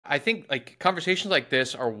I think like conversations like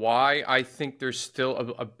this are why I think there's still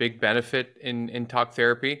a big benefit in talk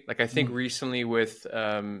therapy. Like I think Mm, recently with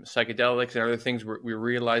psychedelics and other things, we're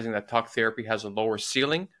realizing that talk therapy has a lower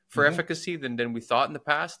ceiling for hmm. efficacy than we thought in the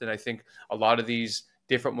past. And I think a lot of these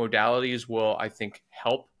different modalities will, I think,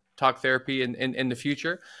 help talk therapy in the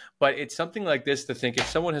future. But it's something like this to think if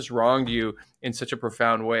someone has wronged you in such a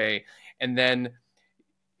profound way, and then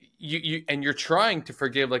you're trying to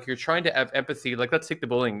forgive, like you're trying to have empathy, like let's take the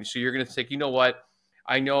bullying. So you're going to think, you know what,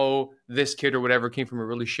 I know this kid or whatever came from a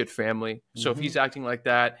really shit family, so if Hmm. he's acting like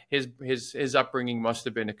that, his upbringing must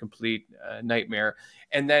have been a complete nightmare.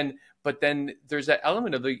 And then but then there's that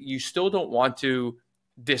element of you still don't want to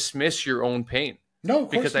dismiss your own pain, No,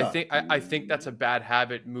 of because course not. I think that's a bad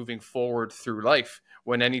habit moving forward through life.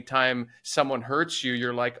 When anytime someone hurts you,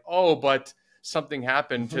 you're like, oh, but something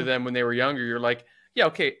happened to Hmm. them when they were younger. You're like, yeah,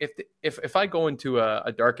 okay. If I go into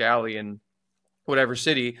a dark alley in whatever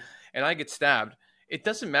city and I get stabbed, it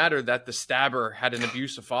doesn't matter that the stabber had an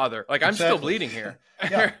abusive father. Like I'm still Exactly. bleeding here.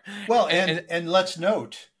 Yeah. Well, And and let's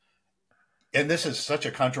note, and this is such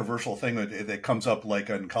a controversial thing that comes up like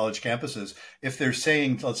on college campuses. If they're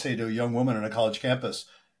saying, let's say to a young woman on a college campus,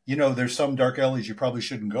 you know, there's some dark alleys you probably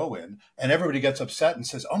shouldn't go in, and everybody gets upset and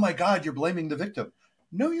says, "Oh my God, you're blaming the victim."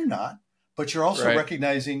 No, you're not. But you're also right,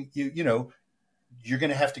 recognizing you know you're going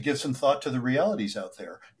to have to give some thought to the realities out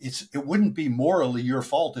there. It wouldn't be morally your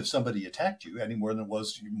fault if somebody attacked you any more than it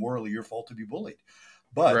was morally your fault to be bullied.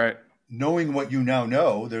 But right, knowing what you now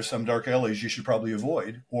know, there's some dark alleys you should probably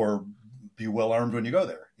avoid or be well armed when you go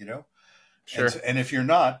there, you know? sure, And if you're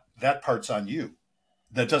not, that part's on you.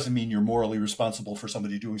 That doesn't mean you're morally responsible for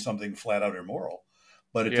somebody doing something flat out immoral,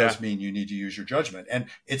 but it yeah, does mean you need to use your judgment. And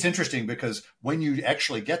it's interesting because when you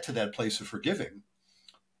actually get to that place of forgiving,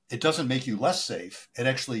 it doesn't make you less safe. It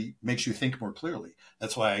actually makes you think more clearly.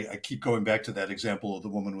 That's why I keep going back to that example of the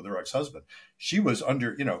woman with her ex-husband. She was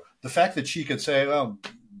under, you know, the fact that she could say, well,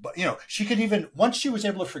 but, you know, she could even, once she was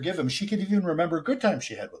able to forgive him, she could even remember good times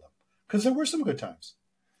she had with him because there were some good times.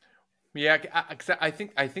 yeah. I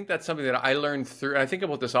think that's something that I learned through. And I think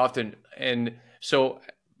about this often. And so,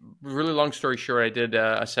 really long story short, I did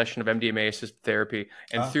a session of MDMA assisted therapy,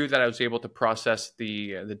 and Ah, through that, I was able to process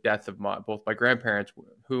the death of both my grandparents,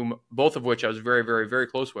 whom both of which I was very, very, very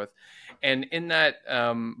close with. And in that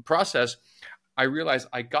process, I realized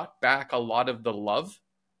I got back a lot of the love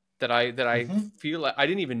that I mm-hmm. feel like I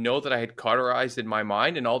didn't even know that I had cauterized in my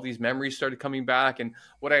mind, and all these memories started coming back. And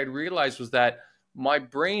what I had realized was that my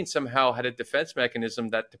brain somehow had a defense mechanism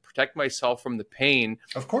that to protect myself from the pain,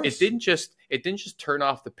 Of it course. didn't just turn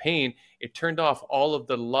off the pain, it turned off all of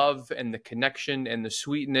the love and the connection and the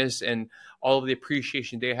sweetness and all of the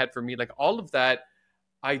appreciation they had for me. Like all of that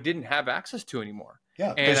I didn't have access to anymore. Yeah,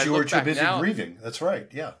 And because I you were look too back busy now, grieving. That's right.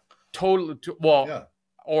 Yeah. totally, well, Yeah.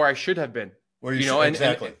 or I should have been, Or you you should, know,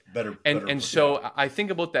 exactly. Better. and Yeah. so I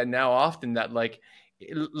think about that now often, that like,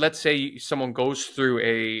 let's say someone goes through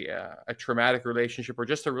a traumatic relationship or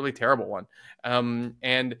just a really terrible one,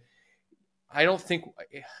 and I don't think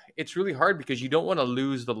it's really hard because you don't want to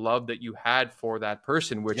lose the love that you had for that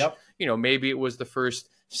person, which, Yep. maybe it was the first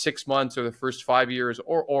 6 months or the first 5 years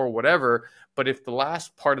or whatever. But if the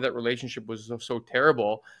last part of that relationship was so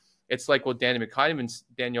terrible, it's like what Daniel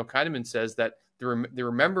Kahneman says, that the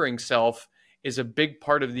remembering self is a big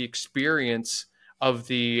part of the experience of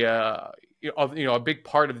the a big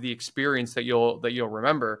part of the experience that you'll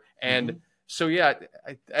remember. And Hmm. so yeah,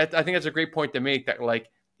 I think that's a great point to make, that like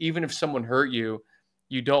even if someone hurt you,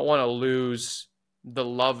 you don't want to lose the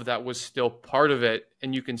love that was still part of it,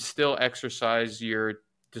 and you can still exercise your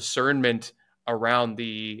discernment around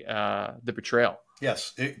the betrayal.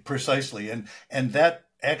 Yes, precisely. And that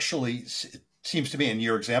actually seems to me, and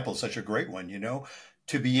your example is such a great one, you know,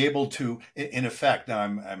 to be able to, in effect, now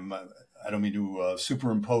I don't mean to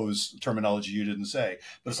superimpose terminology you didn't say,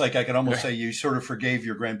 but it's like I can almost say you sort of forgave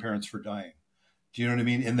your grandparents for dying. Do you know what I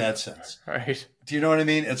mean? In that sense. Right. Do you know what I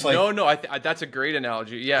mean? It's like, No, no, that's a great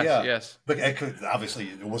analogy. Yes, yeah, yes. but obviously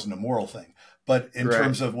it wasn't a moral thing. But in Right.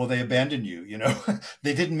 terms of, well, they abandoned you, you know,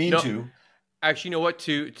 they didn't mean No, to. actually, you know what?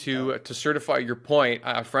 To Yeah. to to certify your point,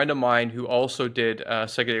 a friend of mine who also did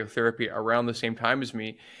psychedelic therapy around the same time as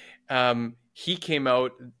me, he came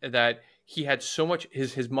out that he had so much.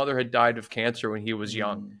 His mother had died of cancer when he was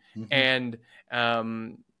young, Mm-hmm. and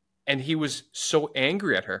um, and he was so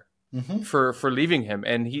angry at her Mm-hmm. for leaving him.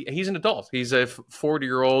 And he's an adult. He's a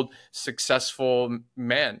 40-year-old successful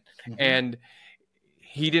man, Mm-hmm. and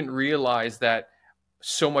he didn't realize that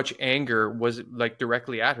so much anger was like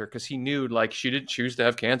directly at her, because he knew like she didn't choose to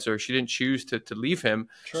have cancer, she didn't choose to leave him.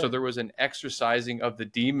 So Sure. there was an exercising of the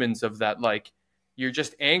demons of that, like you're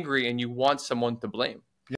just angry and you want someone to blame.